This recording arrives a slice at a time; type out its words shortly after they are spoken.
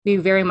we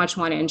very much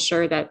want to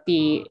ensure that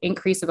the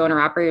increase of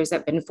owner operators that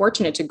have been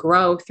fortunate to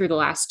grow through the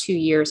last 2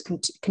 years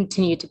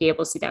continue to be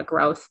able to see that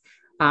growth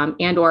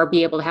and or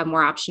be able to have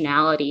more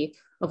optionality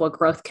of what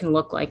growth can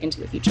look like into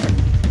the future.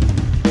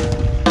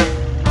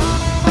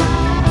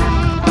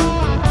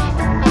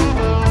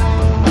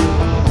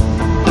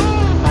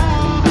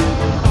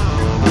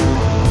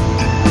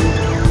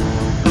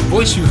 The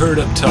voice you heard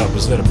up top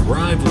was that of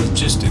Arrive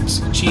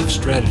Logistics Chief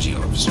Strategy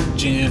Officer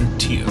Jan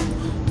Teo,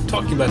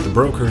 talking about the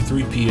broker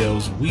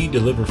 3PL's We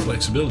Deliver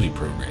Flexibility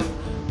program,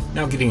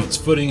 now getting its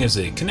footing as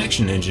a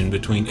connection engine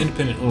between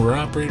independent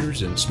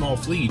owner-operators and small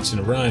fleets in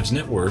Arrive's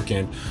network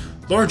and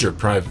larger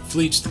private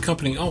fleets the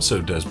company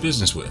also does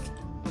business with.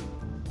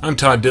 I'm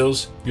Todd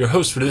Dills, your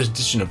host for this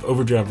edition of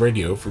Overdrive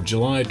Radio for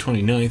July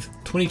 29th,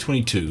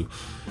 2022.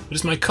 It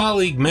is my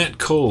colleague Matt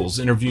Cole's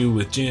interview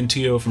with Jan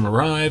Teo from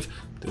Arrive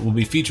that we'll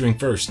be featuring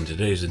first in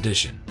today's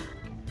edition.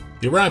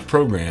 The Arrive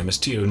program, as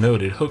Teo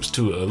noted, hopes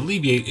to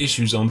alleviate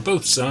issues on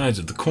both sides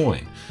of the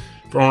coin,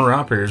 for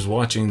owner-operators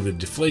watching the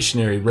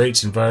deflationary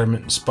rates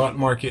environment and spot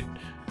market,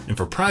 and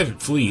for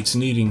private fleets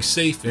needing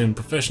safe and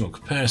professional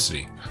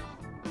capacity.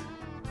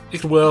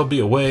 It could well be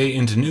a way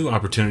into new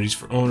opportunities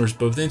for owners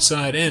both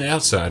inside and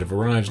outside of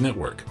Arrive's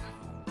network,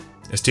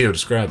 as Teo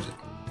describes it.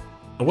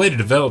 A way to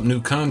develop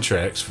new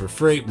contracts for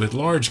freight with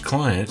large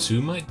clients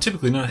who might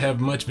typically not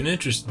have much of an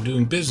interest in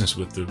doing business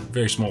with the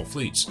very small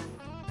fleets.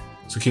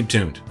 So keep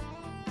tuned.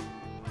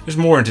 There's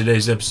more in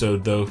today's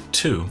episode, though,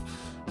 too.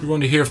 We're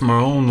going to hear from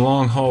our own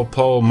long-haul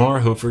Paul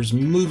Marhofer's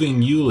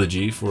moving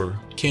eulogy for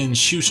Ken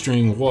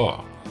Shoestring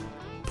Waugh,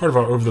 part of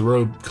our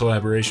over-the-road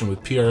collaboration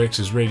with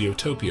PRX's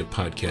Radiotopia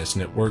podcast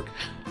network.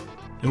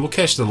 And we'll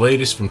catch the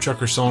latest from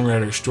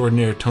trucker-songwriter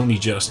extraordinaire Tony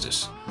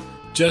Justice.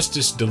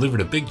 Justice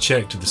delivered a big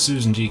check to the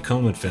Susan G.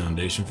 Komen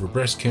Foundation for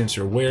breast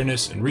cancer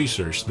awareness and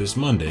research this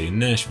Monday in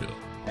Nashville.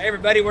 Hey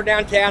everybody, we're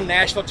downtown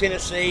Nashville,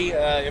 Tennessee,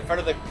 in front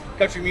of the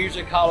Country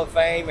Music Hall of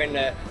Fame,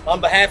 and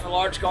on behalf of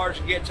Large Cars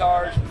and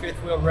Guitars and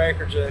Fifth Wheel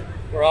Records,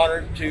 we're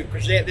honored to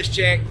present this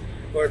check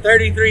for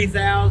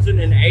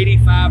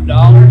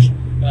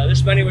 $33,085.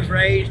 This money was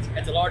raised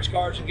at the Large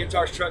Cars and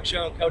Guitars Truck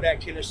Show in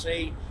Kodak,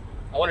 Tennessee.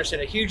 I want to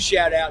send a huge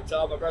shout out to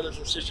all my brothers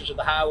and sisters of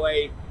the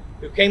highway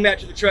who came out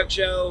to the truck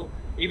show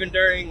even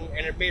during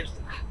and amidst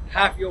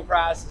high fuel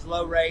prices,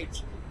 low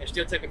rates, and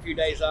still took a few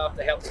days off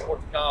to help support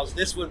the cause.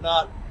 This would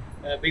not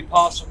be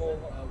possible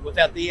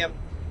without them.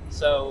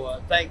 So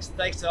thanks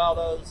to all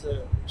those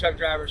truck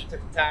drivers who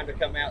took the time to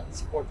come out and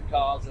support the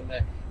cause. And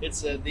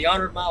it's the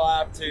honor of my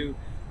life to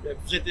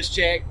present this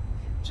check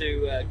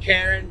to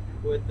Karen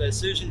with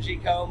Susan G.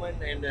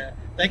 Komen. And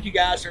thank you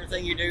guys for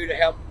everything you do to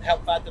help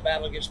fight the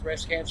battle against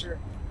breast cancer.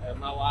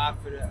 My wife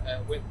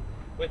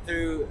went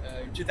through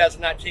in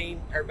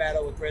 2019 her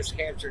battle with breast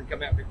cancer and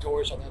come out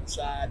victorious on the other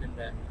side, and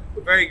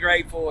we're very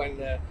grateful.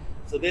 And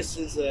so this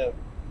is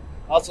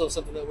also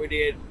something that we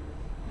did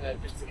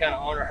just to kind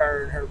of honor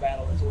her and her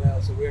battle as well.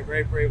 So we're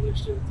very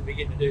privileged to be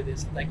getting to do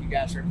this, and thank you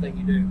guys for everything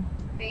you do.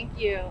 Thank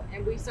you,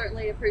 and we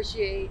certainly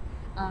appreciate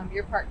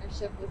your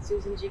partnership with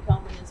Susan G.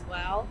 Komen as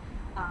well.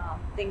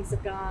 Things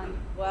have gone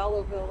well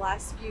over the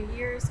last few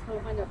years.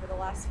 Komen, over the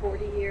last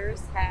 40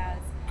 years, has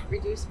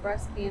reduced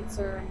breast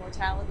cancer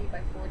mortality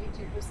by 42%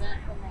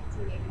 from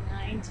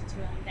 1989 to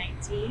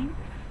 2019.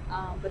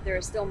 But there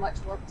is still much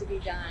work to be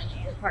done,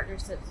 and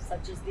partnerships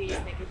such as these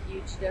make a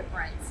huge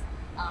difference.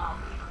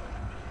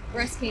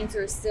 Breast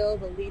cancer is still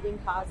the leading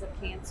cause of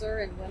cancer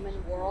in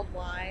women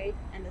worldwide,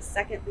 and the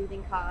second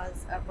leading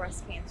cause of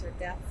breast cancer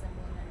deaths in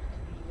women in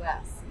the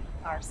U.S.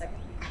 Our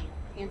second leading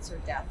cancer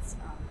deaths,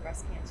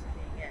 breast cancer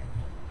being it,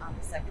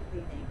 the second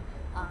leading.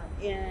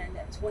 In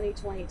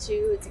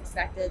 2022, it's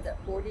expected that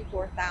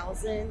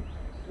 44,000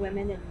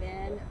 women and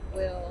men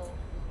will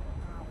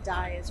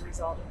die as a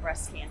result of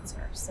breast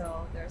cancer.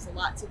 So there's a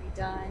lot to be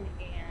done,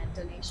 and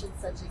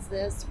donations such as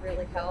this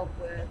really help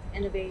with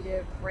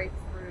innovative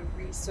breakthrough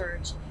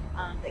research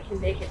that can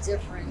make a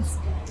difference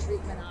in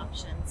treatment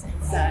options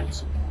and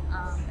such.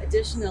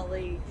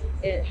 Additionally,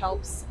 it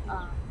helps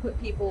put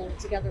people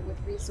together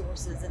with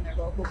resources in their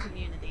local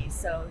communities.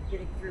 So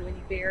getting through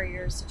any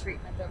barriers to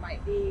treatment there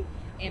might be,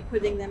 and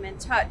putting them in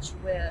touch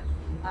with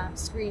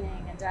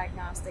screening and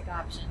diagnostic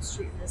options,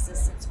 treatment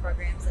assistance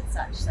programs and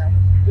such. So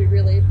we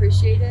really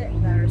appreciate it.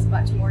 There's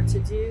much more to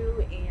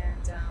do,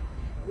 and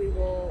we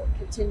will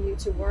continue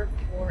to work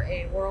for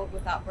a world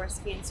without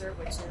breast cancer,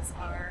 which is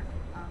our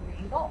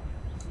main goal.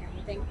 And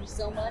we thank you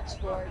so much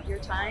for your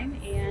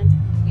time and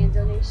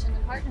donation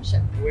and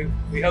partnership.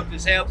 We hope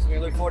this helps, and we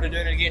look forward to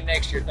doing it again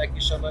next year. Thank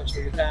you so much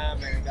for your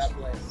time, and God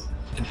bless.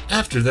 And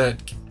after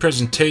that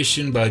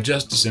presentation by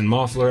Justice and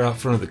Moffler out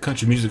front of the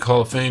Country Music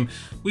Hall of Fame,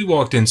 we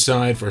walked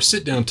inside for a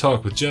sit-down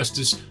talk with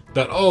Justice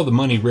about all the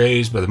money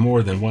raised by the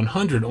more than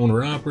 100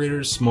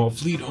 owner-operators, small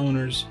fleet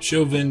owners,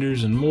 show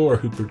vendors, and more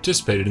who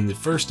participated in the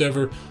first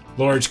ever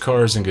Large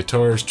Cars and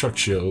Guitars Truck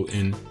Show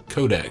in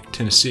Kodak,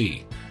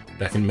 Tennessee,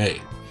 back in May.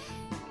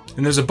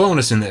 And there's a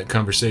bonus in that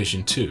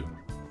conversation, too.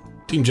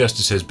 Team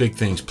Justice has big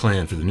things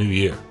planned for the new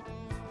year.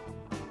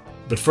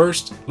 But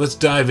first, let's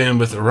dive in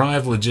with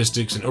Arrive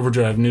Logistics and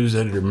Overdrive News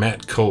editor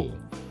Matt Cole.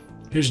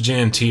 Here's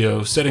Jan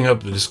Teo setting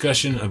up the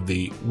discussion of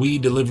the We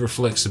Deliver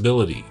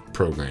Flexibility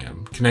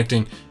program,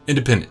 connecting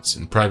independents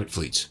and private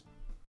fleets.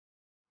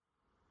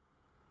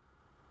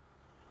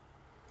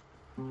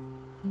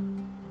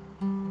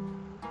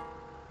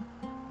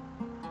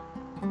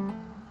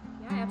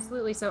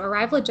 Absolutely. So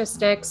Arrive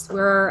Logistics,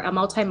 we're a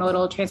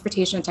multimodal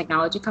transportation and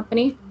technology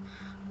company.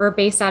 We're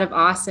based out of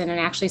Austin and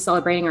actually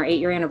celebrating our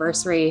 8-year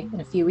anniversary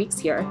in a few weeks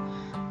here.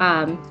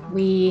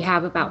 We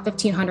have about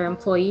 1,500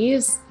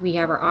 employees. We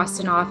have our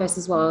Austin office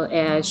as well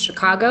as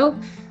Chicago.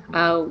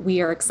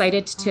 We are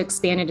excited to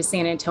expand into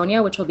San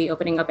Antonio, which will be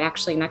opening up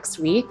actually next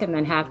week, and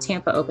then have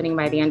Tampa opening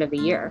by the end of the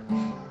year.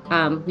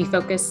 We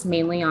focus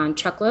mainly on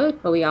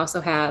truckload, but we also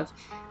have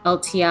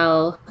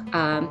LTL,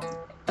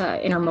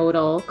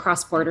 intermodal,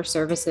 cross-border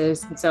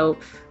services. And so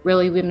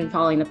really we've been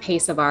following the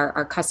pace of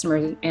our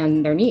customers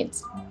and their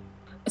needs.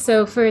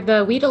 So for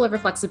the We Deliver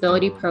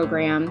Flexibility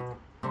program,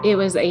 it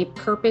was a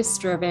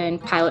purpose-driven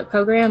pilot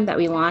program that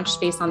we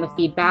launched based on the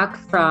feedback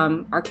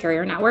from our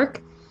carrier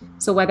network.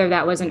 So whether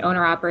that was an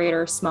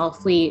owner-operator, small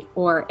fleet,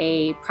 or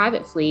a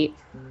private fleet,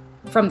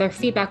 from their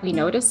feedback, we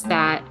noticed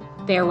that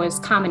there was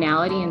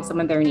commonality in some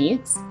of their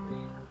needs.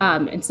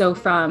 And so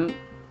from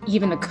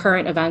even the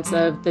current events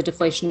of the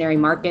deflationary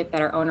market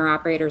that our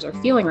owner-operators are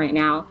feeling right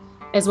now,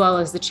 as well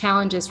as the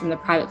challenges from the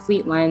private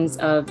fleet lens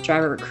of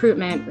driver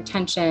recruitment,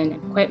 retention,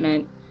 and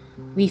equipment,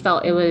 we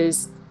felt it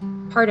was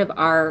part of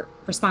our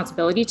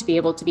responsibility to be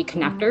able to be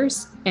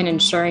connectors and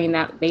ensuring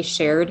that they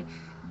shared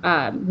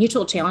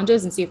mutual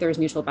challenges and see if there was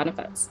mutual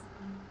benefits.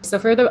 So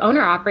for the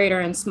owner operator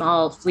and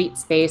small fleet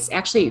space,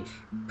 actually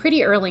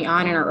pretty early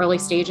on in our early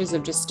stages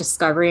of just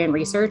discovery and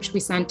research, we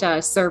sent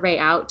a survey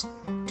out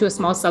to a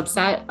small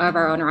subset of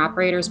our owner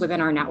operators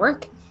within our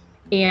network.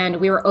 And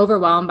we were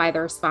overwhelmed by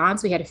the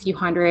response. We had a few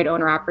hundred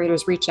owner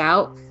operators reach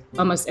out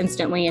almost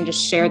instantly and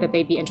just share that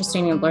they'd be interested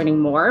in learning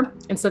more.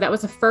 And so that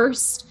was the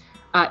first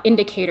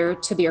indicator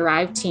to the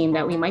Arrive team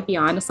that we might be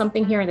onto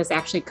something here, and this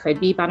actually could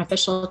be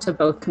beneficial to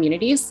both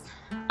communities.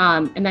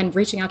 And then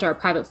reaching out to our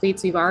private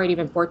fleets, we've already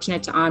been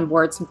fortunate to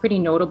onboard some pretty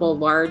notable,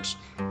 large,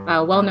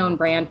 well-known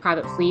brand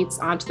private fleets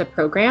onto the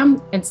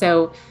program. And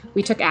so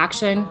we took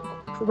action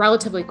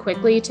relatively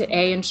quickly to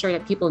A, ensure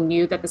that people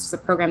knew that this was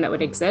a program that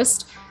would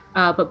exist,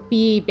 but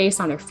B, based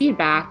on their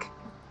feedback,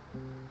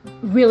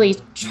 really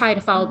try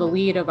to follow the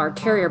lead of our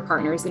carrier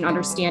partners in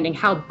understanding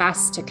how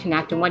best to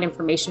connect and what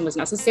information was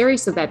necessary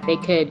so that they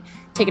could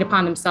take it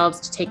upon themselves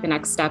to take the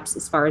next steps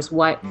as far as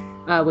what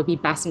would be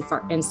best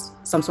in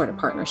some sort of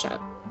partnership.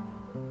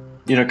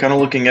 Kind of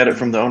looking at it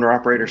from the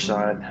owner-operator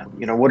side,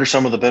 what are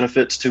some of the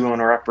benefits to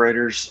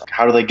owner-operators?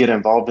 How do they get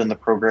involved in the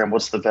program?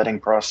 What's the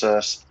vetting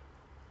process?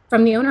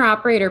 From the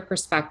owner-operator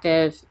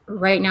perspective,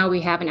 right now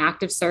we have an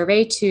active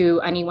survey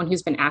to anyone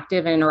who's been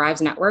active in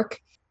Arrive's network.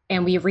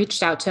 And we've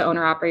reached out to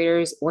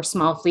owner-operators or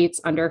small fleets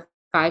under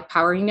 5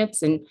 power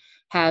units and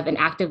have an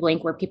active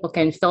link where people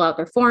can fill out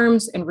their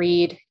forms and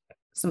read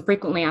some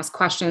frequently asked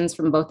questions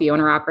from both the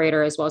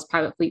owner-operator as well as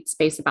private fleet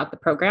space about the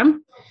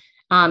program.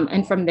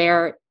 And from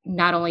there,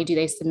 not only do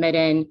they submit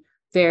in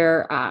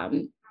their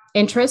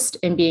interest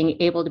in being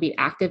able to be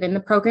active in the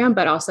program,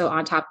 but also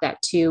on top of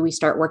that too, we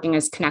start working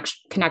as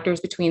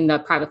connectors between the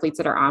private fleets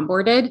that are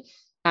onboarded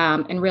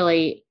and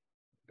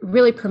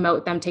really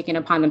promote them taking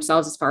upon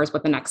themselves as far as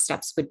what the next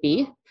steps would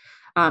be.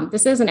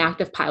 This is an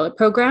active pilot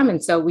program.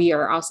 And so we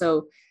are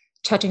also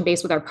touching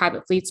base with our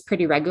private fleets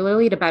pretty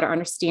regularly to better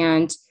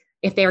understand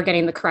if they are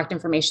getting the correct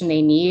information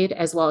they need,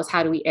 as well as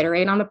how do we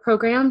iterate on the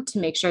program to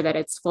make sure that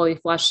it's fully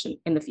flushed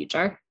in the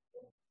future.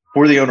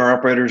 For the owner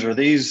operators, are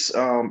these,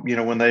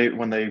 when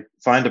they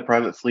find a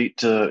private fleet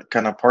to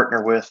kind of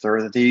partner with,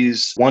 are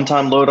these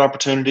one-time load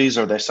opportunities?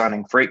 Are they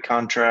signing freight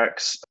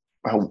contracts?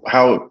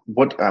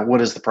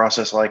 What is the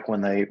process like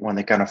when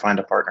they kind of find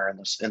a partner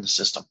in the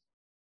system?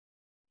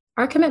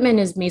 Our commitment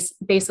is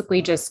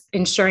basically just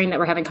ensuring that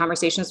we're having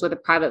conversations with the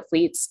private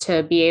fleets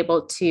to be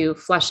able to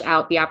flesh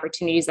out the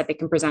opportunities that they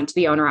can present to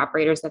the owner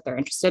operators that they're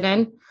interested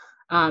in.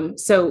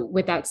 So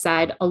with that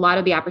said, a lot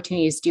of the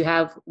opportunities do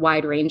have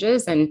wide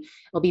ranges and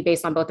will be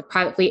based on both the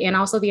private fleet and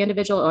also the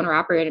individual owner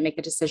operator to make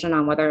the decision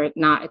on whether or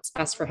not it's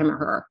best for him or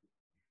her.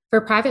 For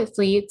private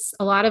fleets,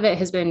 a lot of it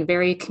has been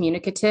very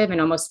communicative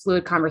and almost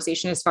fluid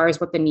conversation as far as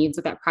what the needs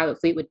of that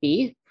private fleet would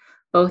be,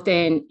 both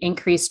in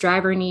increased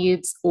driver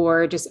needs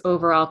or just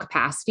overall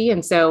capacity.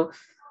 And so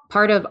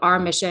part of our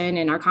mission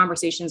and our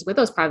conversations with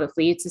those private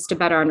fleets is to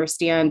better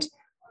understand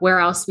where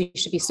else we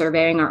should be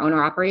surveying our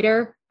owner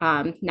operator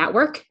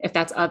network, if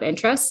that's of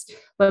interest.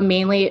 But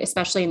mainly,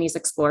 especially in these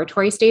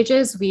exploratory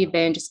stages, we've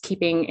been just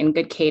keeping in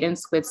good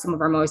cadence with some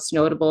of our most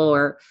notable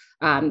or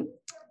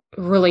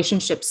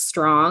relationship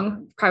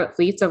strong private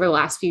fleets over the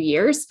last few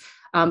years,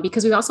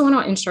 because we also want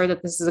to ensure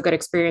that this is a good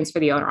experience for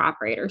the owner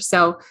operator.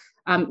 So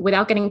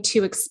without getting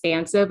too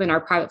expansive in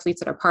our private fleets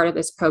that are part of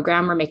this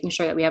program, we're making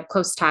sure that we have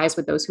close ties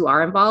with those who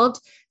are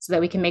involved so that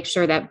we can make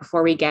sure that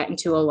before we get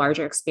into a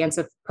larger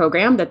expansive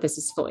program, that this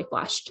is fully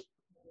fleshed.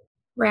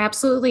 We're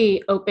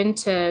absolutely open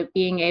to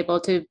being able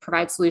to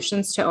provide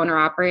solutions to owner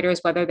operators,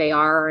 whether they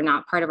are or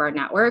not part of our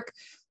network.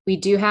 we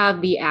do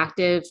have the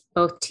active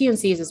both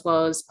TNCs as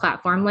well as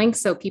platform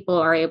links, so people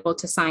are able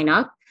to sign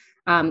up.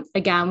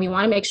 Again, we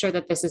want to make sure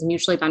that this is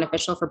mutually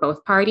beneficial for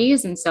both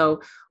parties. And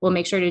so we'll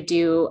make sure to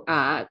do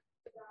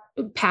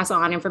pass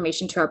on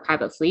information to our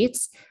private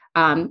fleets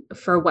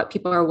for what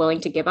people are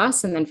willing to give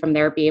us. And then from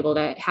there, be able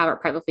to have our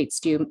private fleets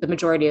do the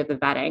majority of the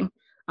vetting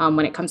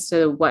when it comes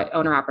to what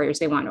owner operators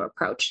they want to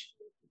approach.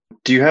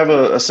 Do you have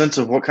a sense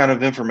of what kind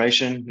of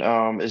information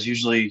is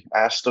usually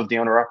asked of the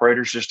owner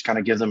operators, just to kind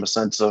of give them a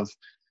sense of,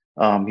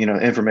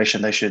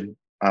 information they should,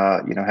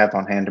 have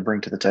on hand to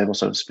bring to the table,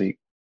 so to speak?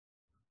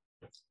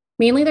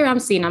 Mainly their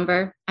MC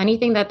number.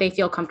 Anything that they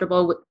feel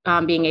comfortable with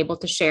being able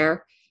to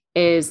share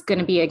is going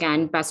to be,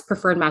 again, best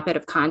preferred method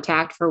of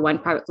contact for when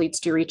private fleets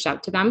do reach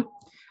out to them.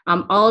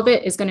 All of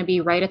it is going to be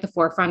right at the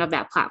forefront of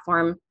that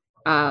platform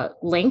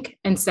link.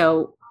 And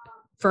so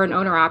for an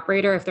owner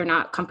operator, if they're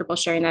not comfortable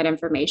sharing that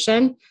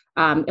information,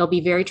 it'll be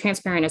very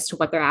transparent as to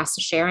what they're asked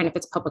to share and if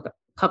it's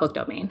public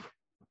domain.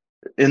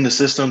 In the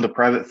system, the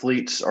private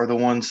fleets are the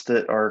ones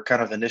that are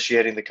kind of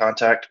initiating the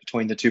contact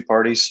between the two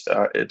parties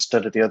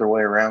instead of the other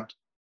way around.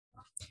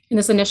 In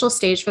this initial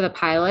stage for the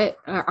pilot,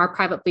 our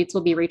private fleets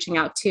will be reaching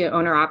out to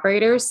owner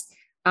operators,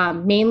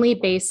 mainly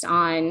based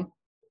on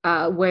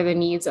where the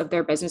needs of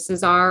their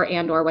businesses are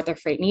and or what their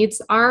freight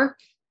needs are.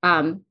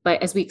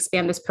 But as we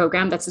expand this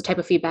program, that's the type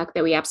of feedback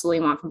that we absolutely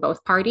want from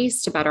both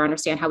parties to better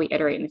understand how we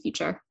iterate in the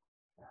future.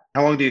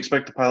 How long do you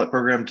expect the pilot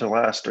program to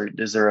last, or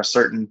is there a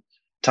certain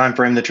time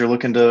frame that you're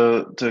looking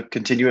to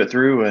continue it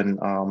through? And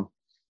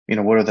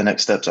what are the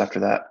next steps after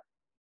that?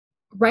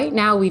 Right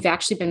now, we've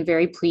actually been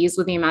very pleased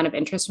with the amount of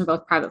interest from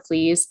both private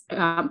fleets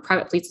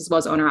as well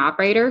as owner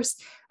operators.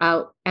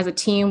 As a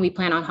team, we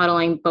plan on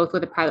huddling both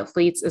with the private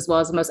fleets as well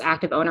as the most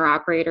active owner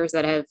operators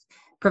that have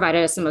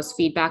provided us the most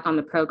feedback on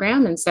the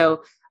program. And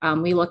so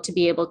we look to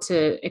be able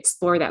to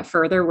explore that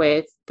further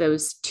with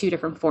those two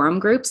different forum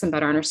groups and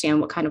better understand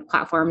what kind of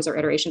platforms or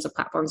iterations of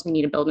platforms we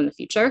need to build in the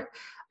future.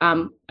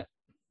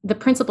 The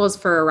principles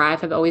for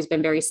Arrive have always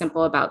been very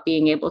simple about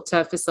being able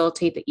to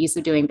facilitate the ease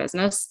of doing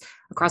business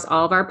across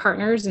all of our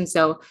partners. And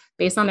so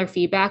based on their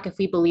feedback, if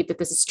we believe that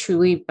this is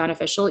truly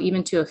beneficial,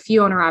 even to a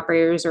few owner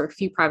operators or a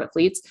few private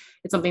fleets,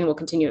 it's something we'll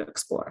continue to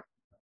explore.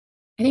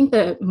 I think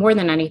that more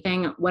than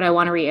anything, what I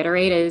want to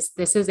reiterate is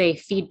this is a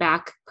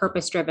feedback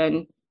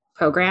purpose-driven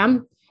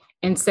program.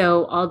 And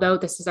so although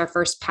this is our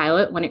first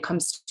pilot, when it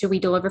comes to We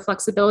Deliver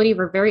Flexibility,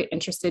 we're very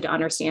interested in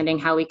understanding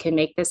how we can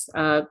make this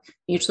a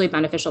mutually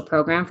beneficial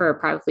program for our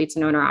private fleets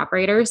and owner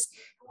operators.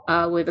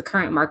 With the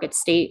current market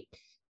state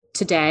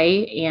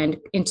today and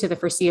into the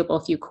foreseeable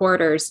few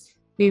quarters,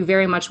 we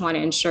very much want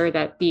to ensure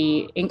that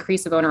the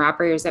increase of owner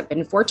operators that have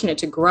been fortunate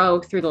to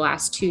grow through the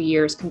last 2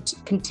 years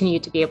continue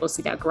to be able to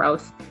see that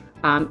growth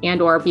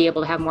and or be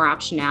able to have more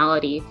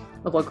optionality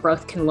of what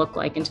growth can look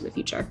like into the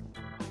future.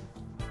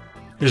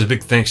 Here's a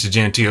big thanks to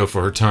Jan Teo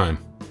for her time.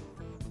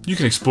 You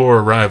can explore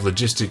Arrive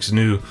Logistics'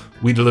 new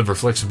We Deliver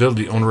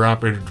Flexibility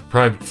owner-operator to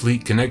private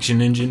fleet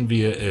connection engine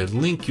via a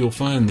link you'll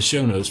find in the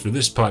show notes for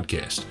this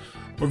podcast,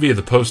 or via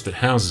the post that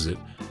houses it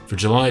for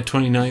July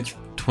 29th,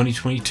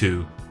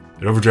 2022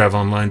 at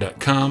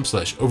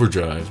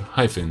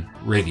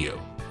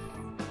overdriveonline.com/overdrive-radio.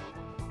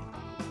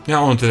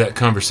 Now on to that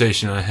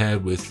conversation I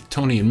had with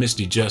Tony and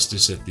Misty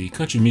Justice at the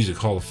Country Music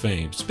Hall of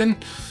Fame. It's been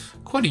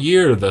quite a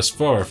year thus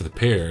far for the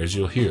pair, as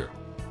you'll hear.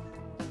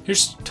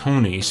 Here's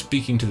Tony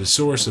speaking to the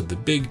source of the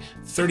big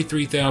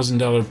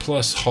 $33,000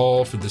 plus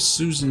haul for the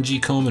Susan G.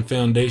 Komen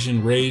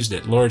Foundation raised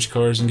at Large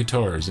Cars and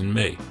Guitars in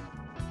May.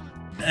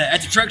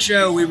 At the truck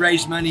show, we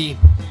raised money.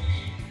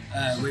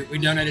 We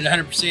donated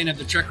 100% of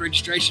the truck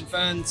registration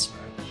funds,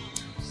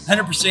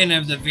 100%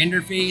 of the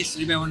vendor fees. So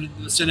anybody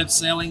wanted to set up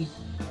selling,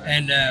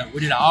 and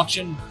we did an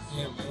auction.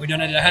 We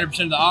donated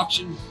 100% of the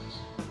auction,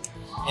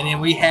 and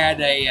then we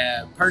had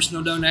a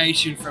personal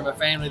donation from a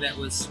family that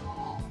was.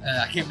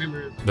 I can't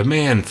remember. The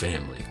Mann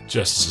family,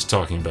 Justice is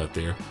talking about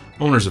there,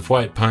 owners of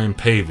White Pine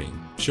Paving,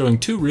 showing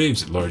 2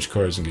 rigs at Large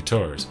Cars and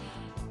Guitars.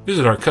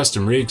 Visit our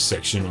custom rigs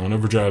section on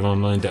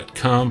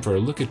overdriveonline.com for a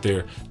look at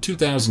their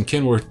 2000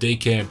 Kenworth day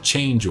cab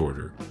change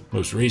order,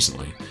 most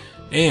recently,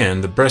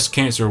 and the breast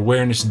cancer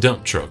awareness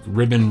dump truck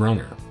Ribbon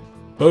Runner.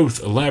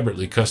 Both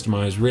elaborately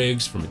customized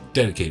rigs from a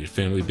dedicated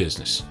family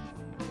business.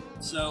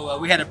 So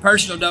we had a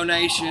personal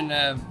donation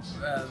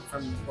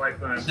from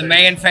the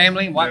Mann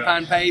family, White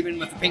Pine Paving,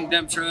 with the pink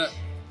dump truck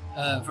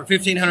for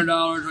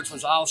 $1,500, which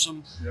was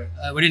awesome.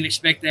 We didn't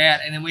expect that.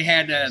 And then we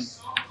had a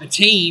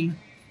team.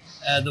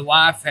 The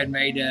wife had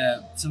made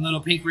some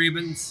little pink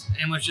ribbons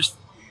and was just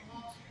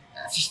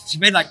she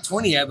made like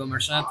 20 of them or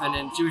something.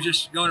 And she was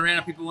just going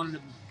around. People wanted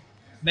to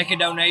make a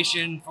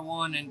donation for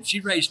one. And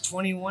she raised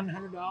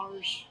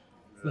 $2,100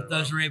 with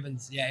those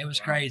ribbons. Yeah, it was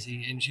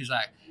crazy. And she's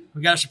like,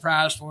 we got a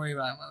surprise for you.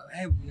 Like,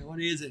 hey, what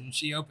is it? And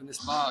she opened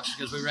this box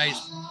because we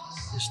raised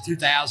this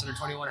 $2,000 or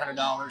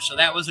 $2,100. So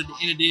that was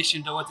in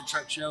addition to what the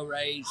truck show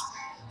raised.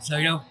 So,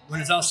 when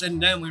it's all said and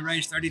done, we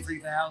raised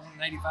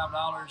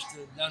 $33,085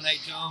 to donate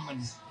to them.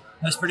 And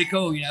that's pretty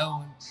cool,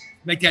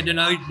 Make that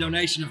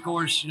donation, of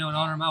course, in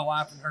honor of my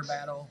wife and her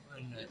battle.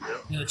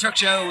 And the truck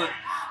show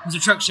was a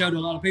truck show to a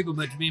lot of people,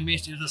 but to me,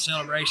 Misty was a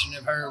celebration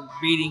of her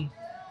beating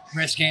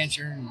breast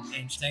cancer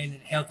and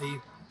staying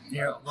healthy.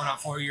 Going on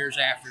 4 years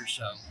after,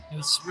 so it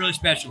was really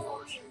special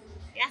for us.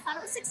 Yeah, I thought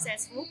it was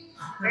successful,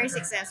 very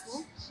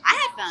successful. I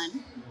had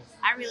fun.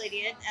 I really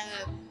did.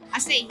 I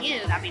say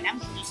you. I mean, I'm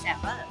used to that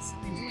bus.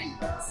 I'm enjoying the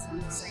bus.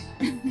 I'm just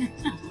saying.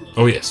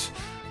 Oh yes,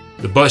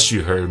 the bus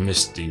you heard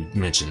Misty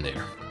mention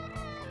there.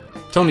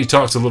 Tony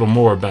talks a little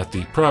more about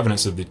the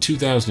provenance of the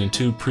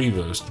 2002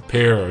 Prevost the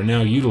pair are now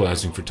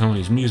utilizing for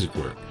Tony's music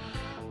work.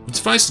 But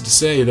suffice it to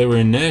say, they were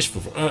in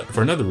Nashville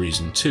for another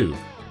reason too.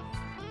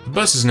 The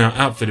bus is now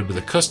outfitted with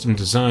a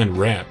custom-designed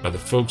wrap by the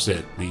folks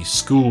at the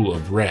School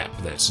of Rap,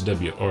 that's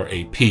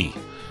WRAP,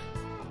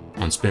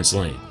 on Spence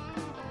Lane.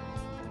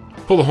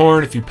 Pull the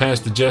horn if you pass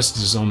the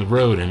Justices on the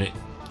road in it.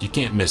 You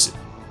can't miss it.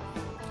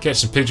 Catch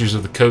some pictures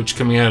of the coach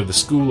coming out of the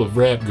School of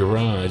Rap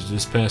garage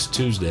this past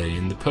Tuesday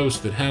in the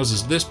post that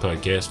houses this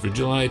podcast for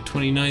July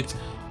 29th,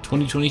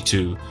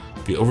 2022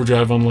 via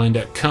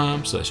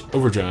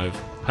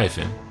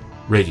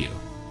overdriveonline.com/overdrive-radio.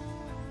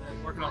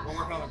 We're working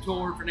on a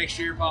tour for next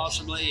year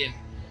possibly, and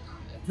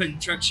putting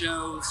truck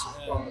shows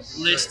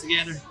lists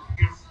together.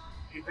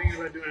 You thinking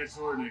about doing a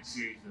tour next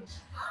year?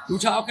 We're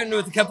talking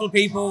with a couple of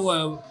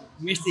people.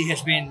 Misty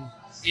has been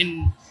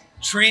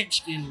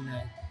entrenched in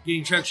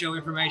getting truck show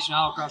information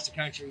all across the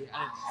country.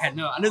 I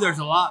knew there was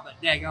a lot,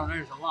 but daggone,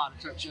 there's a lot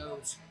of truck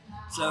shows.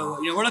 So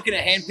we're looking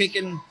at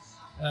handpicking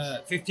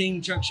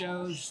 15 truck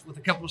shows with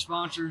a couple of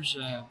sponsors.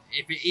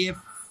 If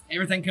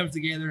everything comes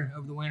together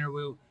over the winter,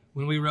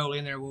 when we roll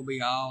in there, we'll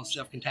be all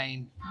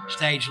self-contained,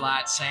 stage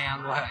lights,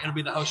 sound. It'll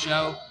be the whole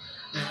show.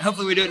 And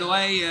hopefully we do it in a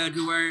way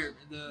to where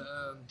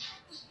the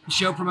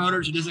show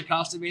promoters, it doesn't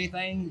cost them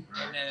anything.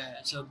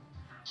 And so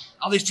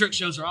all these truck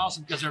shows are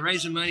awesome because they're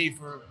raising money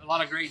for a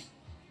lot of great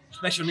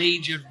special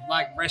needs,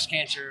 like breast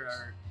cancer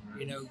or,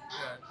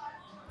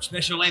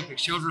 Special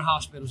Olympics, children's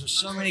hospitals. There's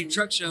so many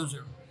truck shows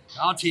that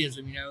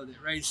autism, that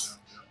raise.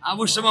 I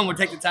wish someone would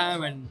take the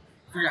time and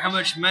figure out how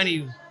much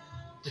money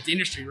that the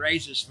industry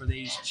raises for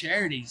these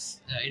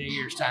charities in a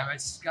year's time.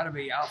 It's got to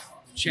be off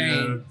the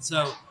chain. Yeah.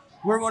 So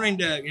we're wanting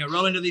to,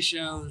 roll into these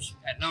shows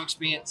at no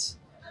expense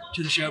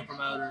to the show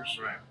promoters.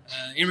 Right.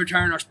 In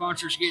return, our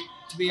sponsors get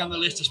to be on the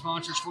list of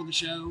sponsors for the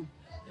show,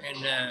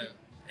 and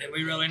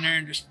we roll in there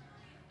and just.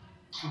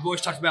 We've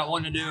always talked about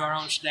wanting to do our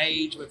own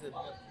stage with a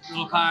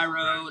little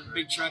pyro and a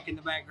big truck in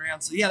the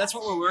background. So yeah, that's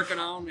what we're working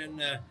on,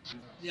 and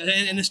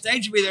the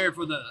stage will be there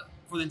for the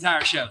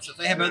entire show. So if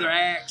they have other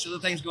acts, other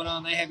things going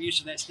on, they have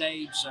use of that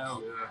stage.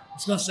 So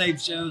it's going to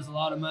save shows a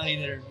lot of money.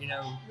 That are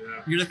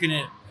you're looking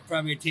at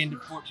probably a $10,000 to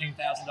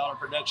 $14,000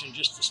 production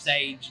just the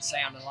stage and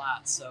sound and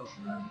lights. So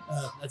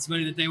that's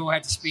money that they won't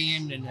have to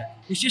spend, and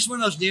it's just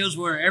one of those deals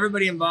where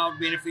everybody involved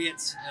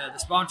benefits. The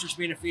sponsors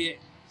benefit.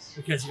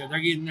 Because they're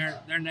getting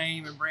their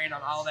name and brand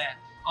on all that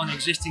on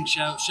existing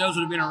shows that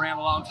have been around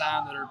a long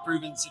time that are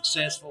proven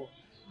successful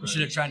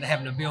instead of trying to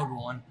having to build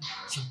one.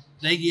 So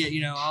they get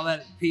all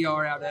that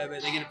PR out of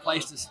it. They get a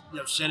place to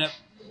set up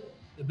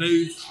the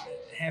booth,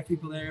 have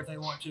people there if they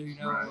want to.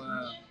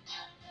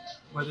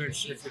 Whether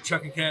it's if the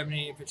trucking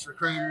company, if it's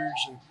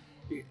recruiters, or,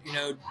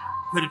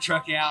 put a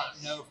truck out,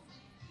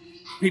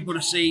 people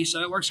to see. So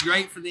it works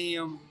great for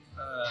them.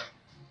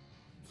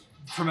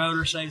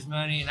 Promoter saves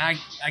money, and I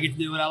get to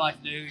do what I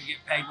like to do and get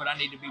paid what I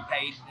need to be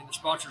paid, and the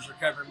sponsors are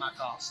covering my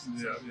costs.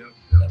 Yeah.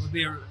 That would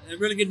be a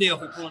really good deal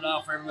if we pull it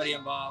off for everybody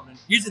involved. And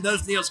usually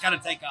those deals kind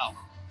of take off.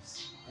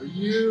 Are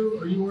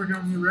you working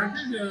on a new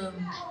record that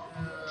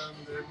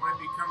might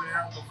be coming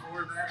out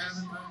before that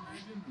happens, I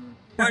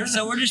imagine?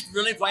 So we're just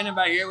really planning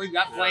by here. We've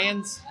got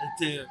plans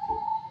to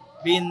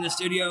be in the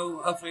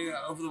studio hopefully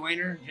over the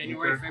winter,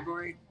 January,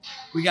 February.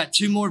 We got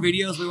 2 more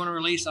videos we want to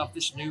release off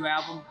this new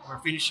album.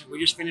 We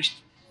just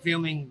finished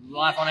filming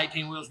Life on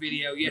 18 Wheels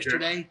video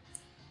yesterday.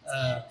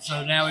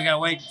 So now we got to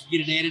wait to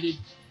get it edited.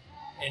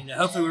 And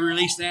hopefully we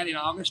release that in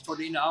August, toward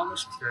the end of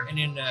August. Okay. And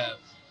then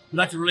we'd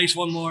like to release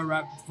one more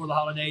right before the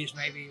holidays,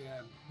 maybe.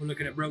 We're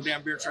looking at Broke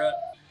Down Beer Truck.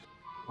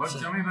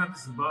 Tell me about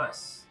this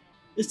bus.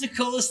 It's the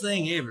coolest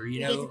thing ever, We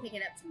get to pick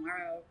it up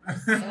tomorrow.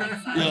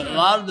 A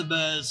lot of the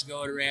buzz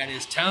going around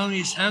is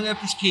Tony's hung up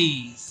his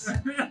keys.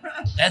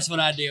 That's what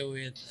I deal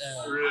with.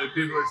 Really,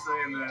 people are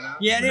saying that, huh?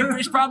 Yeah,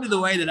 it's probably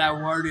the way that I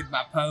worded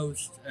my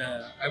post.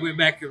 I went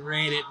back and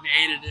read it and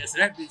edited it, so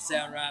that didn't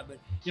sound right. But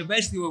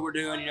basically what we're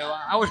doing,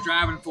 I was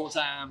driving full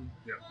time,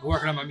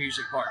 working on my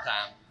music part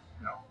time,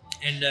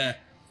 and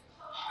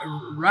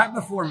right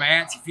before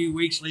Matt's, a few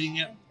weeks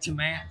leading up to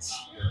Matt's,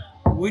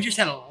 we just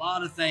had a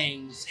lot of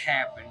things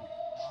happen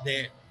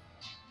that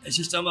it's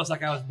just almost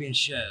like I was being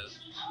shoved.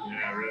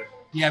 Yeah, really.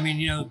 Yeah, I mean,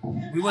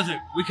 we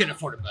couldn't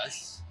afford a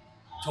bus.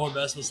 Tour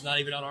bus was not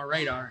even on our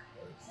radar.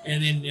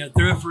 And then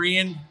through a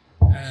friend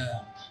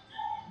and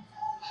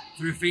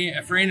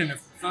a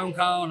phone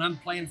call, an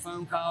unplanned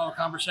phone call,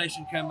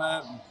 conversation come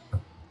up. And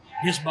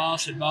his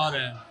boss had bought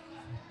a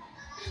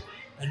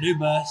new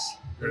bus,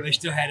 but we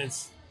still had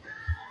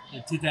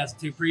the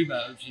 2002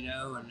 Prevost, and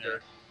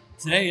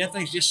today that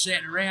thing's just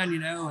sitting around,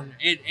 and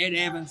Ed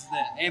Evans,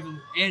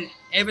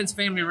 Evans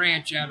Family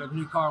Ranch out of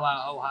New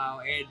Carlisle, Ohio,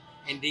 Ed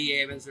and Dee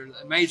Evans, they're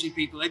amazing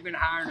people. They've been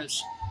hiring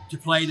us to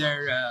play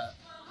their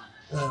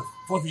 4th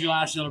of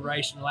July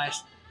celebration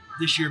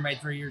this year made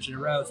 3 years in a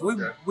row.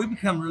 So we've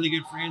become really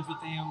good friends with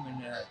them,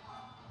 and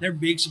they're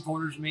big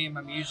supporters of me and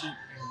my music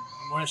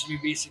and want us to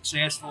be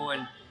successful.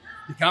 And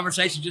the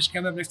conversation just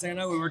come up. Next thing I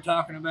know, we were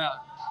talking about,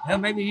 hell,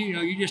 maybe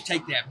you just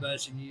take that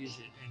bus and use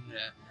it. And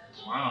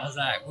Wow. I was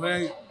like,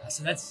 well, I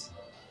said,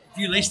 if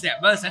you lease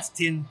that bus, that's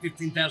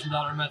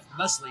 $10,000-$15,000 a month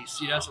bus lease,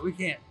 so we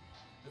can't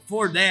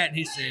afford that. And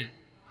he said,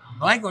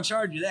 well, I ain't gonna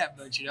charge you that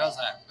much, I was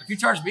like, if you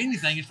charge me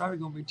anything, it's probably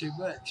gonna be $2,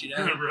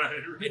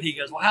 Right. And he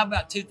goes, well, how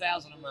about $2,000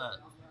 a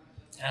month?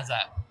 And I was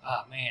like,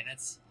 oh man,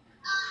 that's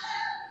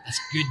a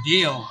good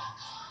deal.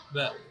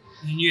 But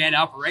then you had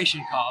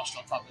operation costs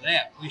on top of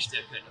that. We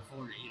still couldn't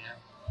afford it,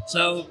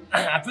 So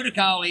I put a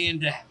call in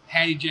to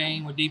Hattie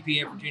Jane with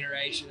DPF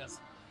Regeneration. I was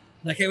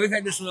like, hey, we've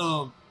had this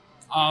little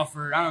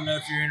offer. I don't know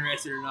if you're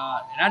interested or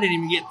not. And I didn't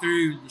even get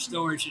through the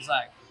story. She's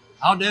like,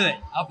 I'll do it.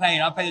 I'll pay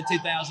it. I'll pay the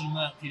 $2,000 a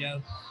month,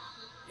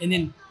 And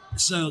then,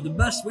 so the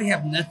bus, we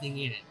have nothing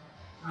in it.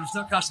 It's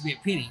not costing me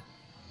a penny,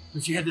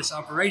 but you have this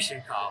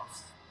operation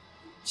cost.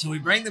 So we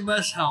bring the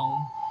bus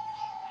home,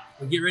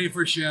 we get ready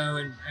for a show,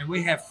 and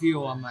we have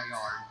fuel on my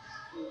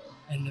yard.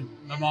 And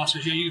my boss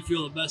says, you can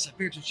fuel the bus up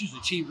here. So it's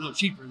usually a little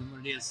cheaper than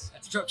what it is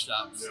at the truck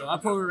stop. So I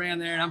pulled it around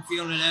there, and I'm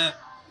filling it up.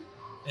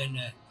 And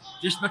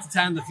just about the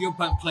time the fuel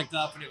pump clicked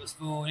off and it was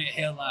full, and it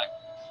held I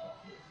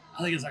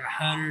think it was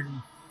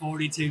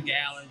 142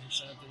 gallons or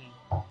something.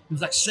 And it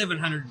was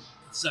 $700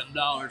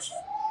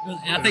 something.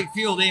 And I think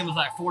fuel then was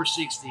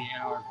 $4.60 an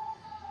hour.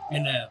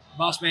 And the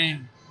boss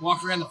man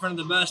walked around the front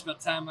of the bus. By the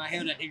time I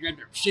held it, he grabbed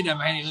the receipt out of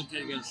my hand. He looked at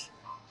it and goes,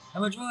 how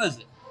much was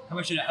it? How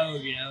much did it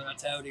hold, And I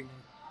told him.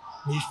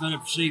 And he just filled up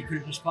the receipt, put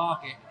it in his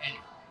pocket. And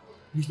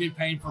he's been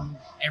paying for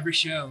every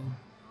show.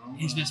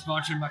 He's been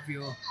sponsoring my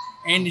fuel.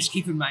 And he's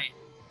keeping my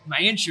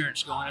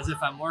insurance going as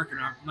if I'm working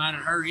on mine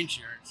and her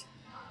insurance.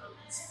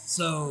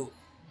 So,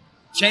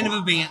 chain of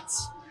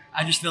events.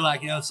 I just feel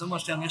like,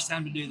 someone's telling me it's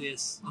time to do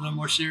this a little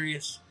more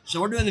serious.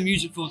 So we're doing the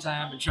music full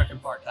time and trucking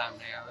part time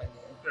now. And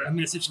I'm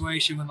in a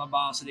situation with my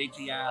boss at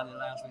ATI that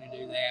allows me to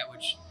do that,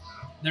 which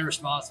they're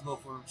responsible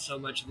for so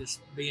much of this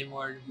being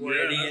where it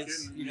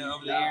is,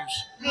 over the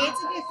years. Hey,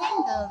 it's a good thing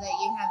though that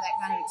you have that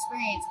kind of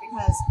experience,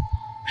 because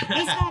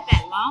he's got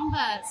that long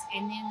bus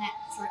and then that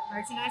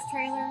merchandise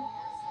trailer.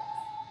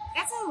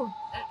 That's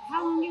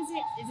how long is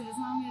it? Is it as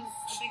long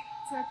as a big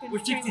truck?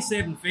 We're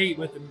 67 feet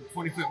with the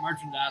 20-foot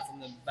merchandise from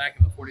the back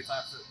of a 45-foot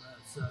bus.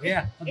 So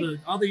yeah,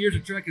 all the years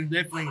of trucking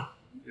definitely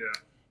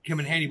come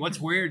in handy.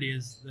 What's weird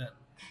is that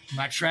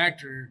my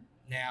tractor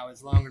now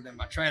is longer than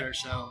my trailer,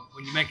 so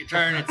when you make a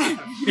turn,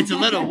 it's a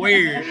little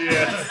weird.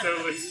 Yeah,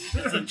 totally.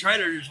 The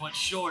trailer is what's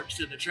short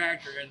to the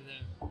tractor, and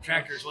the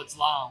tractor is what's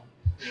long.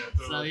 Yeah,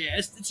 totally. So yeah,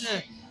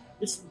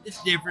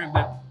 it's different,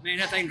 but man,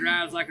 that thing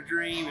drives like a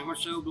dream, and we're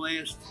so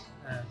blessed.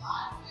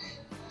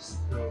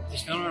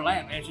 Just fell in our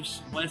lap, man. It's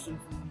just a blessing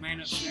from the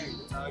man upstairs.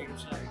 That's all you can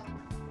say.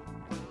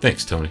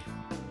 Thanks, Tony.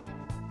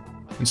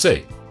 And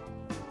say,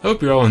 I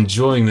hope you're all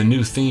enjoying the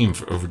new theme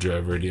for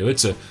Overdrive Radio.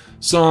 It's a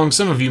song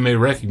some of you may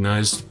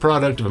recognize, the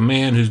product of a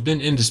man who's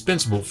been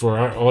indispensable for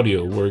our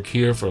audio work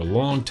here for a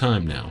long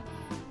time now,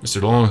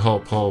 Mr. Long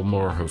Haul Paul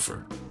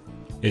Marhoefer.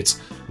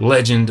 It's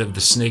Legend of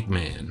the Snake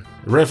Man,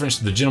 a reference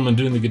to the gentleman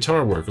doing the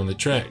guitar work on the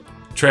track,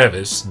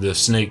 Travis, the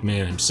Snake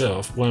Man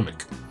himself,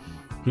 Wemmick,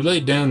 who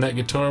laid down that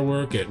guitar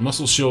work at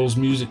Muscle Shoals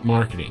Music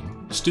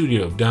Marketing,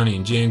 studio of Donnie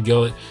and Jan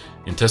Gullett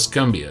in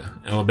Tuscumbia,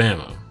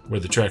 Alabama, where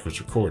the track was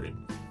recorded.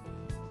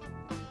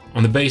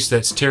 On the bass,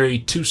 that's Terry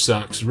Two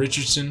Socks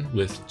Richardson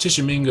with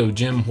Chishomingo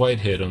Jim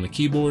Whitehead on the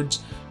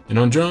keyboards, and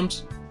on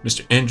drums,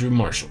 Mr. Andrew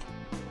Marshall.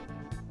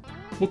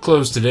 We'll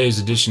close today's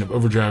edition of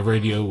Overdrive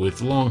Radio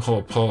with Long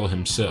Haul Paul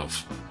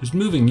himself, whose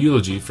moving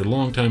eulogy for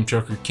longtime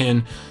trucker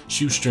Ken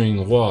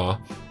Shoestring Waugh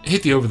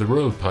hit the Over the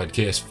Road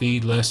podcast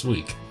feed last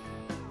week.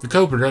 The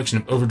co-production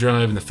of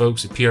Overdrive and the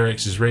folks at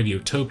PRX's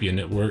Radiotopia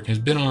network has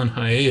been on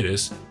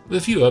hiatus with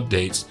a few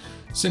updates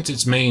since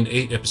its main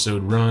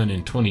 8-episode run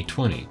in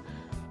 2020.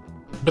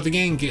 But the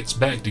gang gets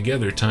back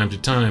together time to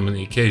time when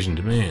the occasion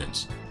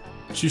demands.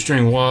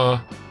 Shoestring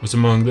Waugh was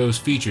among those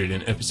featured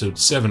in episode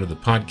 7 of the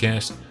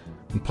podcast,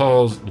 and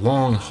Paul's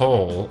long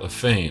haul of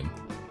fame.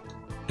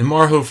 And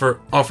Marhoefer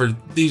offered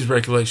these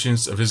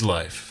recollections of his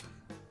life.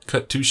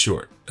 Cut too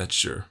short, that's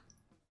sure.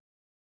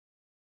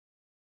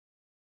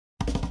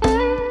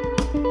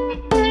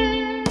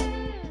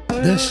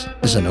 This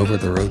is an Over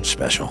the Road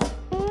special.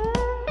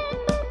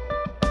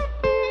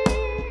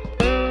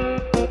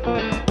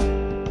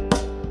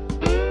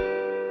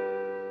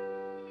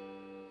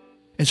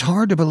 It's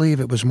hard to believe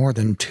it was more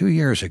than 2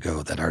 years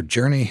ago that our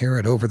journey here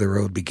at Over the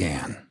Road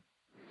began.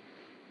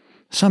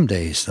 Some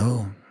days,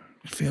 though,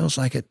 it feels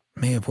like it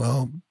may have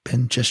well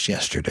been just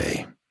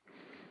yesterday.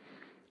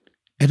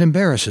 It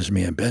embarrasses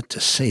me a bit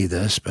to say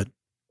this, but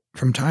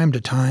from time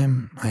to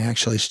time, I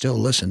actually still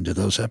listen to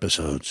those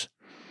episodes.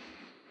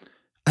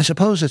 I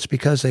suppose it's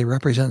because they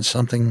represent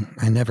something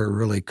I never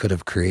really could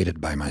have created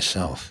by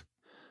myself.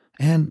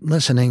 And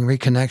listening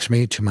reconnects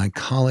me to my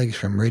colleagues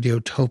from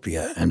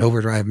Radiotopia and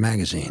Overdrive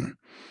Magazine.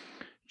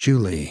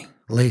 Julie,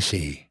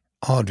 Lacey,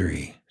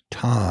 Audrey,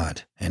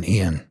 Todd, and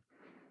Ian.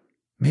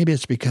 Maybe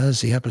it's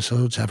because the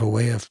episodes have a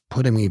way of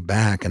putting me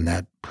back in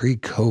that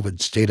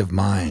pre-COVID state of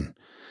mind,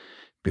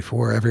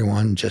 before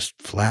everyone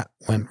just flat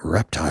went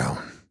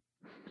reptile.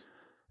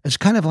 It's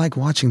kind of like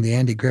watching the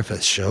Andy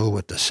Griffith Show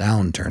with the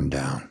sound turned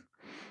down.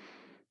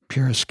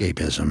 Pure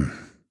escapism.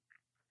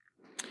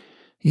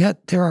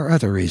 Yet there are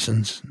other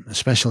reasons,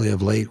 especially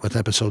of late with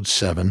Episode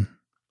 7,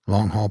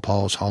 Long Haul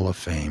Paul's Hall of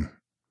Fame.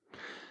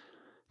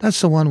 That's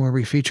the one where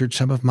we featured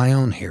some of my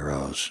own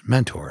heroes,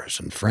 mentors,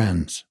 and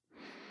friends.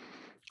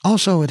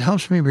 Also, it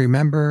helps me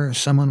remember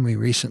someone we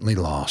recently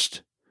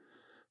lost,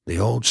 the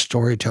old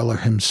storyteller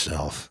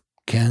himself,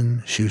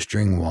 Ken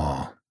Shoestring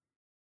Wall.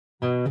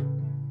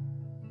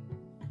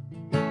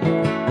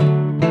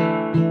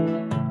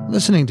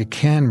 Listening to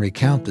Ken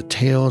recount the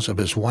tales of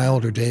his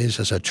wilder days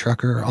as a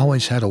trucker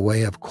always had a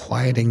way of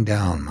quieting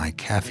down my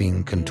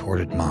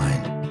caffeine-contorted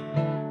mind.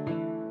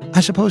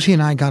 I suppose he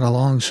and I got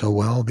along so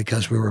well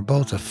because we were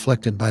both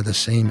afflicted by the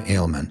same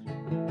ailment.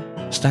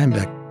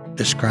 Steinbeck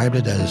described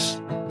it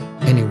as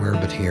anywhere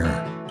but here.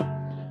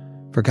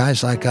 For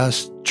guys like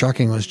us,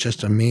 trucking was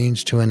just a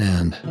means to an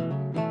end.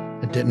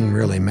 It didn't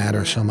really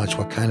matter so much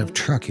what kind of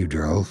truck you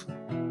drove,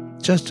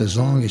 just as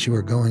long as you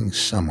were going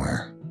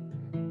somewhere.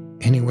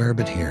 Anywhere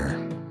but here.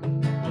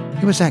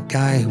 He was that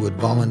guy who would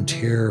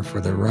volunteer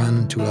for the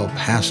run to El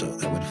Paso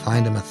that would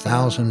find him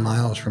 1,000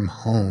 miles from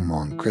home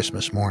on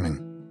Christmas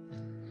morning.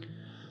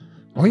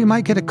 Or you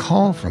might get a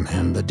call from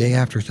him the day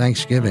after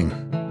Thanksgiving.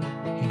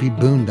 He'd be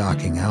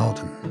boondocking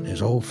out in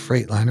his old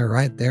Freightliner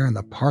right there in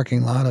the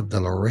parking lot of the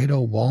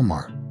Laredo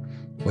Walmart,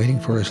 waiting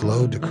for his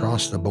load to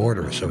cross the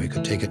border so he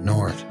could take it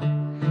north.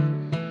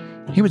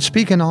 He would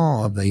speak in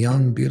awe of the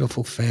young,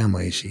 beautiful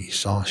families he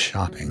saw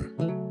shopping.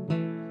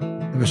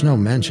 There was no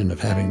mention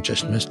of having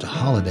just missed a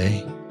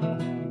holiday.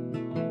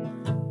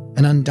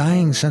 An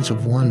undying sense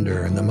of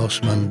wonder in the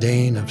most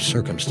mundane of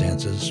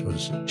circumstances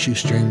was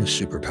Shoestring's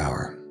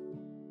superpower.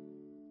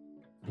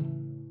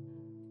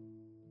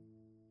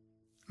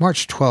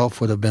 March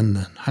 12th would have been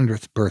the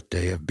 100th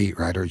birthday of beat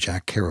writer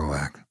Jack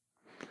Kerouac.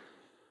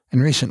 In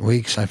recent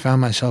weeks, I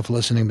found myself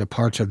listening to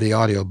parts of the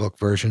audiobook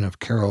version of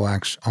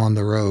Kerouac's On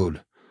the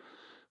Road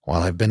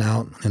while I've been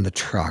out in the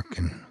truck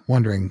and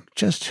wondering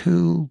just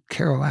who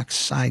Kerouac's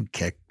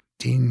sidekick,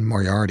 Dean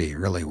Moriarty,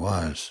 really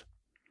was.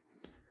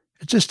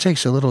 It just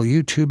takes a little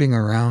YouTubing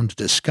around to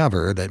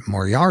discover that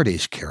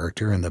Moriarty's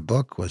character in the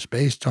book was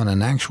based on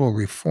an actual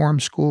reform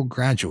school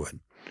graduate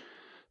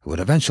who would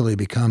eventually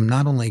become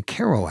not only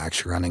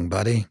Kerouac's running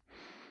buddy,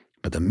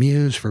 but the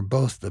muse for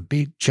both the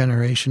beat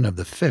generation of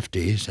the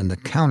 50s and the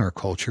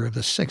counterculture of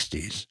the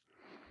 60s.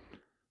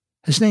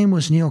 His name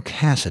was Neal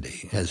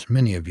Cassady, as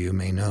many of you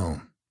may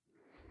know.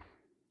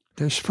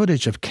 There's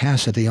footage of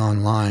Cassady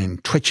online,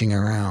 twitching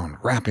around,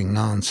 rapping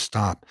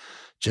nonstop,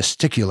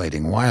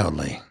 gesticulating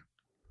wildly.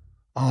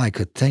 All I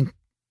could think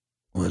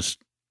was,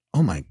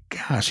 oh my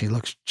gosh, he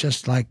looks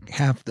just like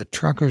half the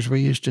truckers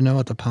we used to know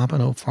at the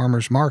Pompano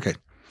Farmers Market.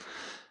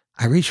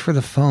 I reach for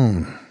the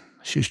phone.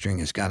 Shoestring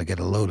has got to get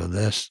a load of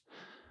this.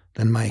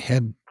 Then my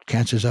head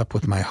catches up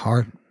with my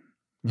heart,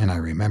 and I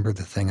remember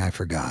the thing I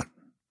forgot.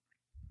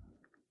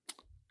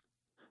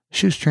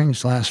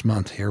 Shoestring's last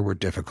month here were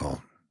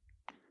difficult.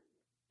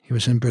 He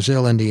was in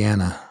Brazil,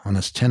 Indiana, on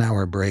his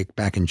 10-hour break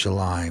back in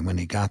July when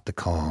he got the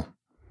call.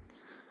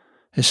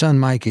 His son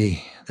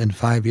Mikey, then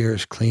 5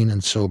 years clean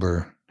and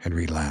sober, had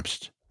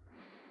relapsed.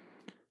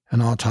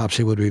 An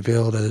autopsy would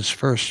reveal that his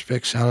first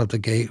fix out of the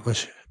gate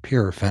was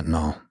pure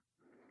fentanyl.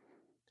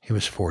 He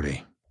was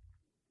 40.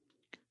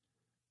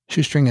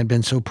 Shoestring had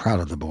been so proud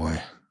of the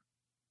boy.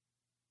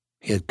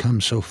 He had come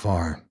so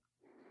far.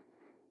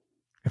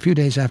 A few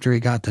days after he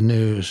got the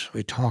news,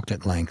 we talked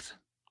at length.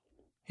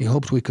 He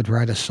hoped we could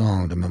write a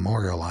song to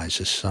memorialize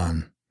his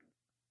son.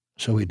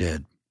 So we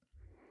did.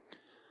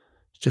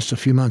 Just a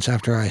few months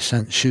after I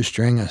sent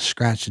Shoestring a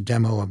scratched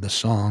demo of the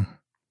song,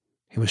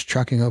 he was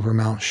trucking over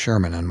Mount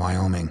Sherman in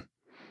Wyoming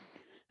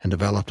and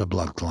developed a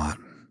blood clot.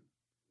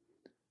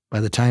 By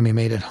the time he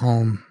made it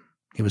home,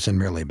 he was in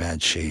really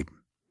bad shape.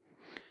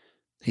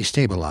 He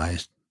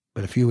stabilized,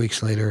 but a few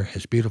weeks later,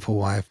 his beautiful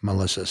wife,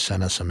 Melissa,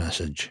 sent us a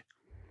message.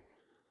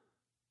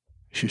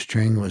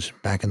 Shoestring was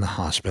back in the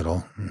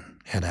hospital and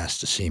had asked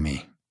to see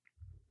me.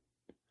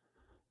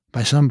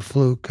 By some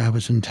fluke, I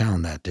was in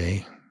town that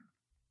day.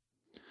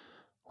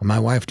 When my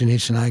wife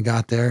Denise and I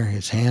got there,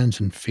 his hands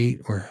and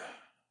feet were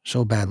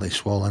so badly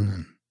swollen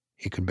and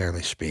he could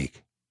barely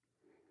speak.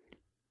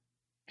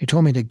 He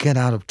told me to get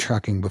out of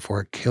trucking before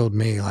it killed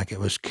me like it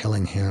was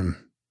killing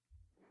him.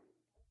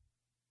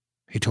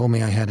 He told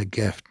me I had a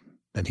gift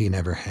that he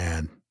never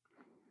had.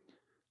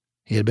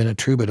 He had been a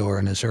troubadour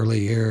in his early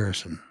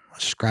years and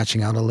was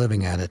scratching out a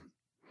living at it.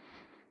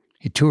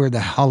 He toured the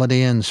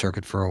Holiday Inn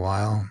circuit for a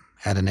while,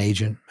 had an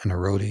agent and a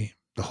roadie,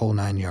 the whole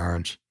 9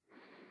 yards.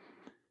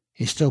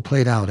 He still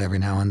played out every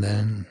now and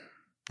then,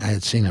 I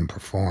had seen him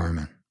perform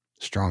and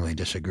strongly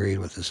disagreed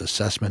with his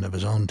assessment of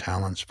his own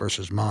talents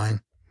versus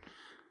mine.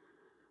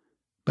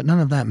 But none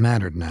of that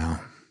mattered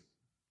now.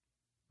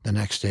 The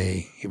next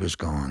day, he was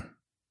gone.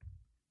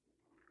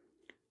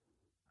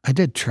 I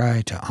did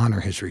try to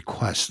honor his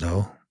request,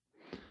 though.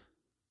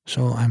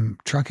 So I'm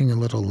trucking a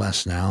little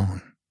less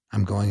now.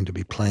 I'm going to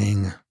be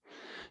playing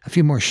a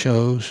few more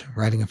shows,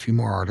 writing a few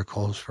more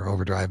articles for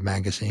Overdrive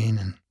magazine,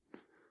 and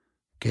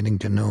getting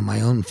to know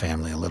my own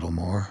family a little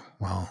more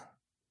while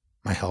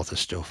my health is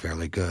still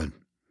fairly good.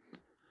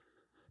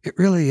 It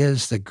really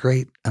is the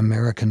great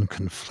American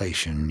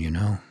conflation, you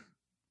know?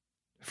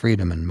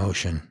 Freedom in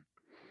motion.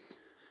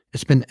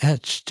 It's been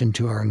etched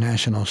into our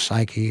national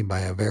psyche by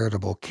a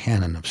veritable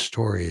canon of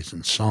stories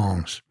and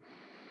songs.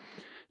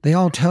 They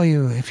all tell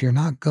you if you're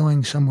not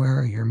going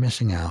somewhere, you're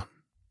missing out.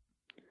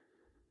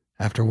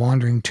 After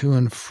wandering to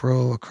and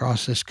fro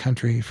across this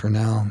country for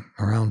now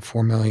around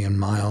 4 million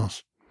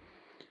miles,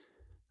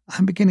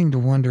 I'm beginning to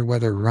wonder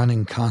whether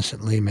running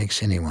constantly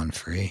makes anyone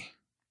free.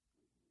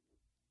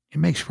 It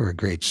makes for a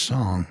great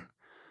song,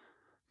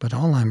 but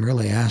all I'm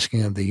really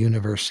asking of the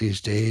universe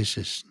these days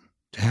is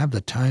to have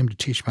the time to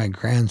teach my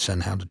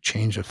grandson how to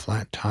change a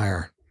flat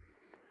tire.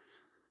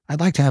 I'd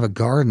like to have a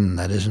garden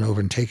that isn't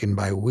overtaken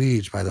by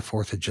weeds by the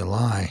 4th of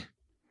July,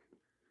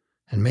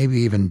 and maybe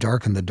even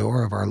darken the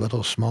door of our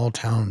little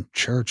small-town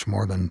church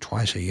more than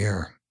twice a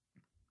year.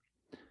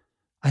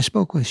 I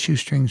spoke with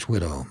Shoestring's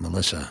widow,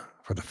 Melissa,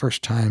 for the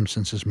first time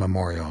since his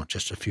memorial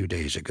just a few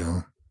days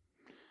ago.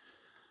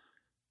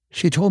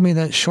 She told me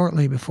that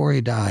shortly before he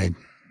died,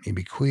 he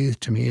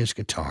bequeathed to me his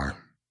guitar.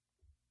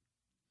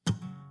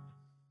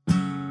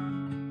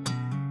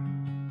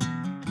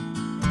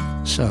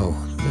 So,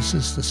 this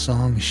is the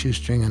song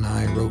Shoestring and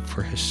I wrote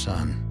for his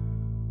son.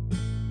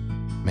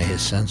 May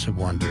his sense of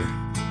wonder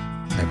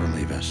never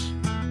leave us.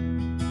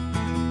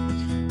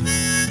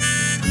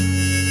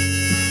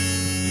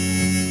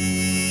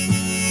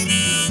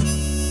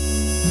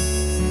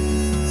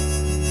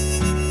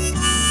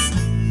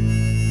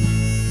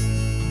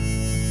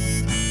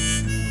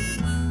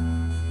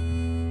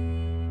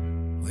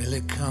 Well,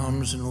 it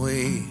comes in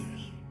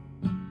waves.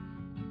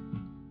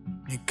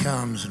 It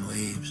comes in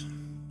waves.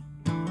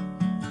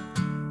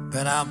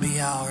 But I'll be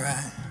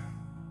alright.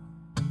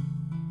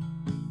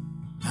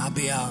 I'll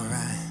be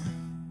alright.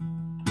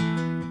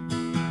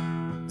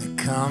 It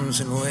comes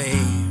in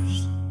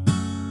waves.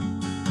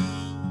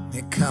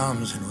 It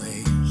comes in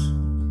waves.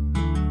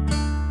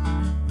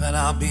 But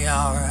I'll be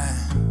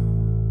alright.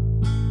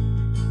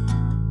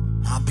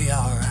 I'll be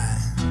alright.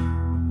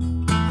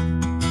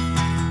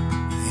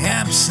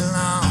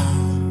 Absalom.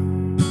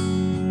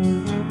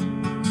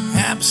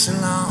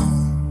 Absalom.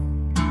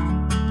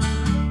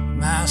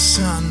 My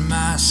son,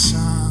 my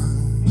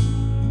son,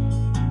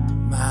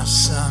 my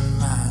son,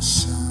 my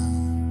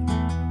son.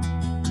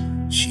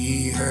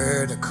 She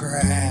heard a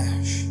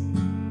crash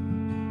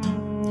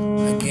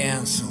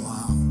against the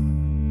wall.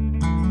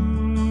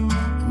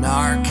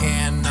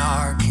 Narcan,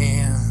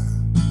 Narcan,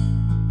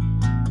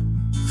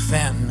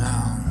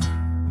 fentanyl.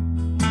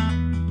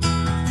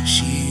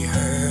 She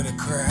heard a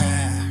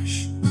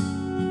crash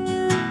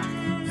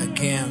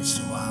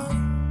against the wall.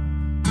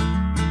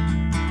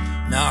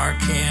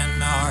 Narcan,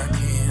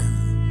 Narcan,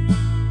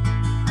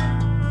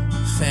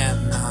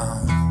 fentanyl.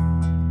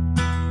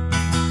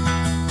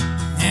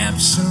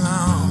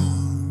 Absalom,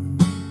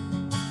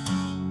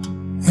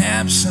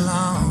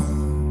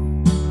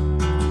 Absalom,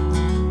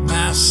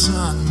 my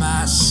son,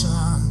 my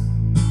son,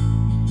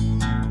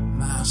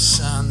 my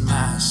son,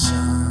 my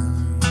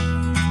son.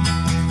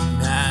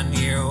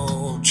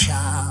 9-year-old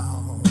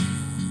child,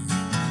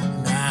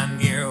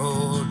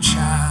 9-year-old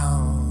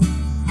child,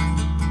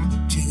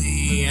 to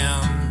the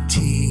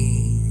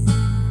empty,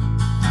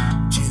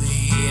 to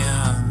the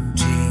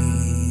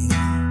empty.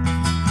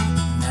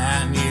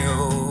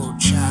 9-year-old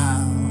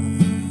child,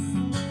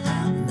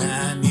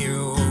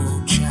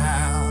 9-year-old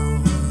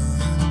child,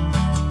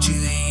 to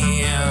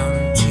the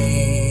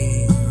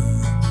empty,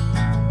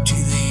 to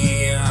the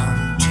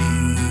empty.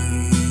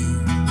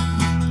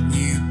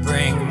 You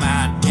bring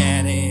my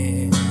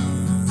daddy,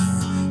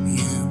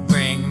 you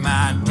bring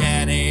my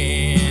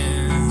daddy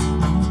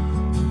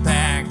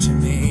back to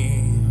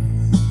me,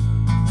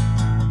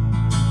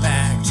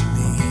 back to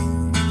me.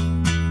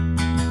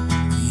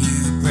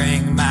 You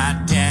bring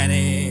my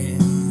daddy,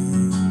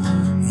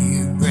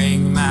 you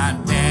bring my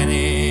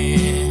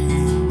daddy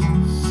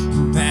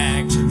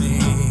back to me,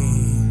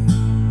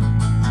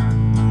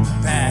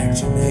 back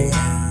to me.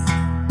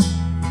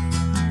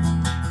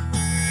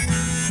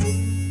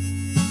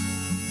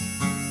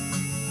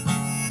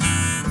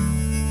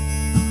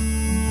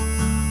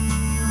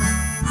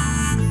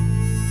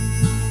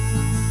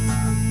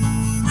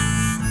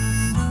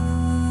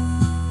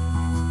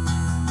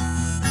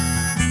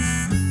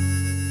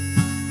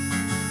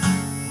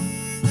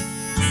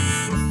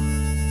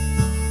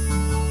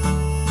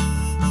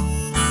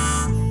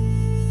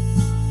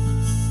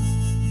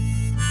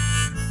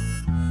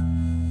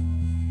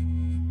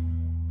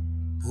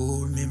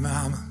 Hold me,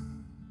 mama,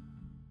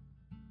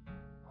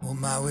 hold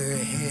my weary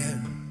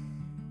head.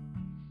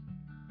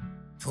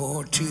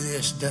 For to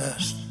this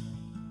dust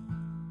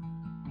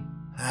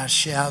I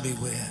shall be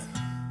wed.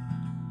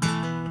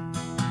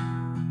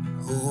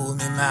 Hold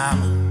me,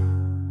 mama,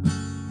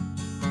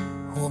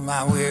 hold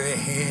my weary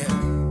head.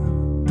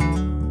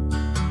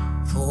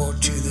 For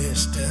to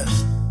this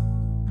dust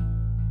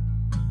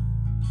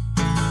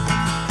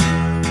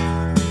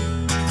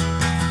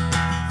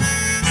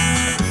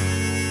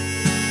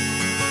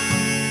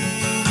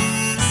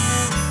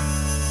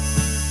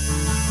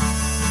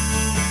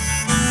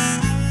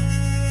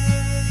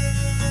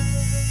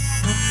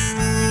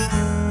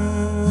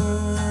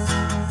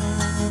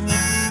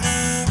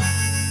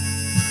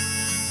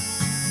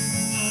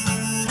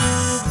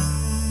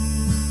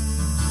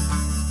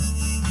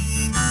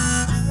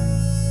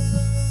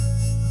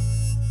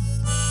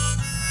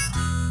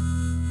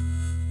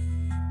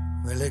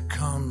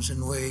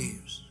in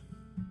waves.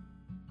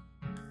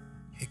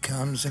 It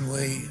comes in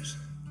waves,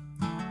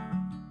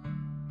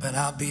 but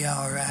I'll be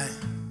alright.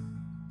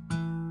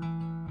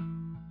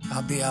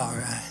 I'll be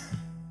alright.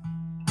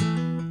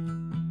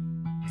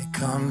 It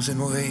comes in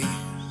waves.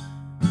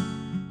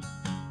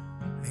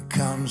 It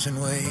comes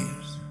in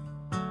waves,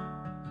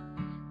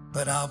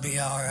 but I'll be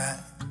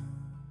alright.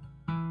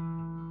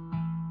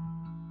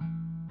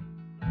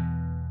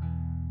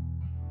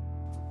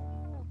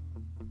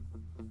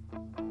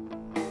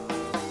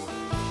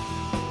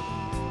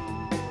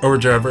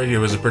 Overdrive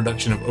Radio is a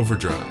production of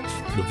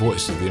Overdrive, the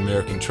voice of the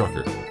American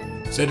trucker.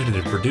 It's edited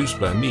and produced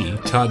by me,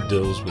 Todd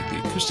Dills, with the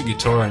acoustic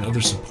guitar and other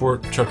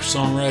support, trucker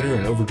songwriter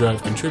and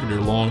Overdrive contributor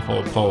Long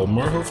Haul Paul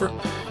Marhofer.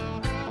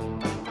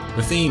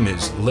 The theme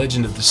is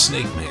Legend of the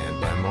Snake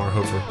Man by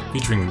Marhofer,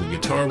 featuring the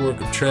guitar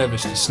work of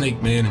Travis the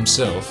Snake Man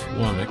himself,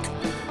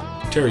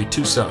 Womack, Terry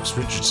Two Socks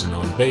Richardson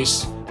on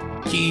bass,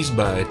 keys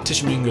by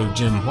Tishomingo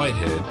Jim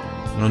Whitehead,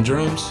 and on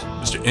drums,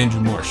 Mr.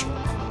 Andrew Marshall.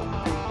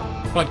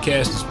 The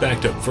podcast is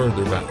backed up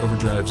further by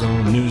Overdrive's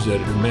own news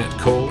editor Matt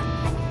Cole,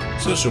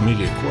 social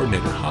media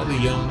coordinator Holly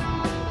Young,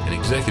 and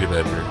executive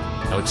editor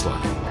Alex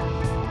Lockett.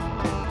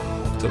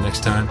 Until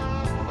next time,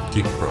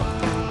 keep it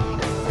rock.